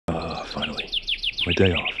finally. My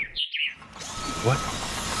day off.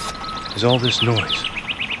 What is all this noise?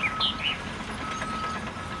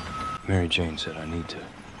 Mary Jane said I need to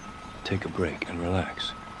take a break and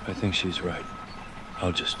relax. I think she's right.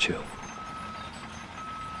 I'll just chill.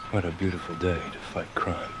 What a beautiful day to fight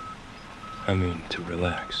crime. I mean, to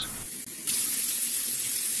relax.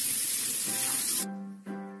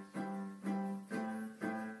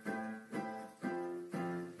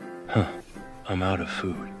 Huh. I'm out of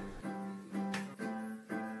food.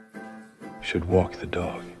 Should walk the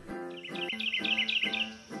dog.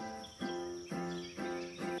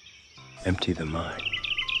 Empty the mind.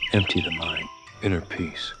 Empty the mind. Inner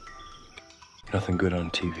peace. Nothing good on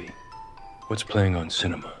TV. What's playing on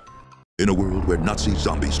cinema? In a world where Nazi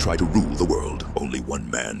zombies try to rule the world, only one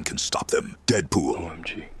man can stop them. Deadpool.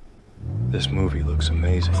 OMG. This movie looks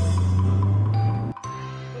amazing.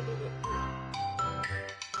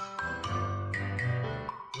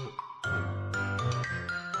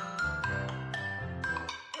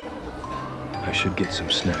 I should get some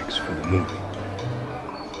snacks for the movie.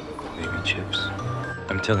 Maybe chips.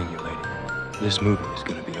 I'm telling you, lady, this movie is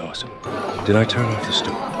gonna be awesome. Did I turn off the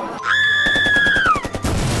stove?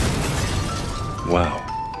 Wow,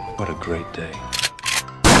 what a great day.